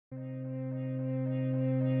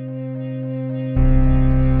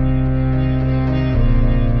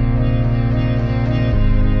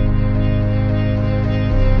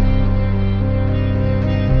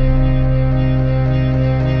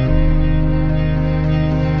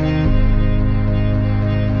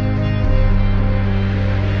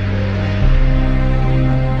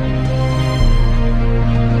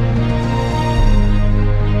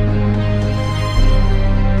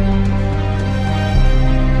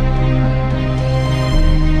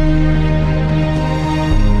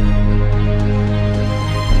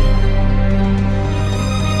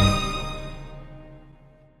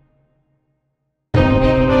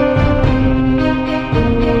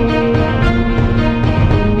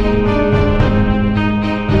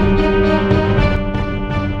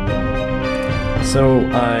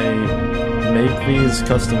these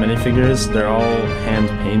custom minifigures, they're all hand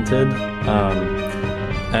painted,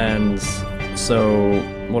 and so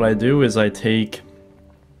what I do is I take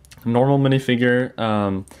a normal minifigure,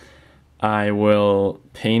 I will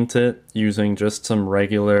paint it using just some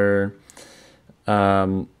regular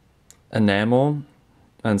enamel,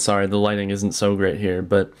 and sorry, the lighting isn't so great here,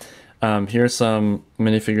 but here's some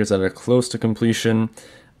minifigures that are close to completion.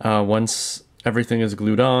 Once everything is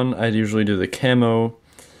glued on, I'd usually do the camo.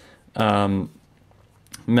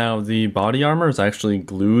 Now the body armor is actually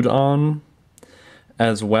glued on,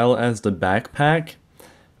 as well as the backpack,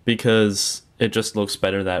 because it just looks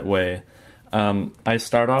better that way. I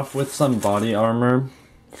start off with some body armor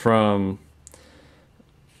from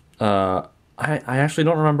I actually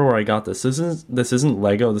don't remember where I got this. This isn't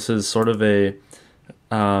Lego. This is sort of a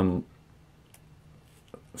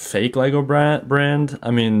fake Lego brand.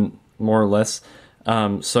 I mean, more or less.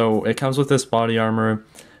 So it comes with this body armor.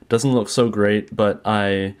 Doesn't look so great, but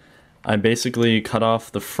I basically cut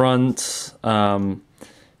off the front,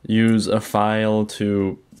 use a file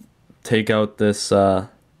to take out this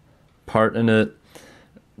part in it,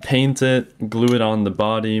 paint it, glue it on the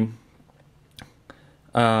body,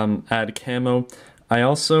 add camo. I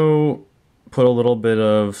also put a little bit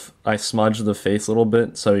of, I smudged the face a little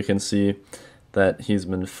bit so you can see that he's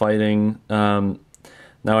been fighting. Now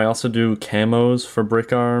I also do camos for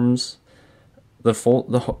Brickarms. The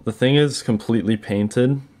thing is completely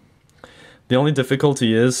painted. The only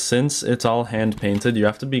difficulty is, since it's all hand painted, you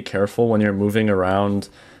have to be careful when you're moving around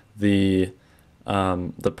the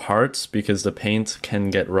parts, because the paint can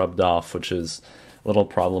get rubbed off, which is a little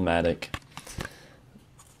problematic.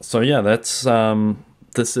 So yeah, that's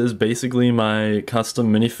this is basically my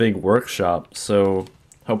custom minifig workshop. So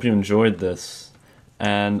hope you enjoyed this,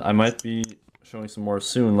 and I might be showing some more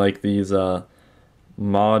soon, like these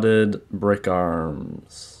modded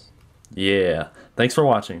Brickarms. Yeah, thanks for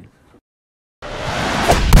watching.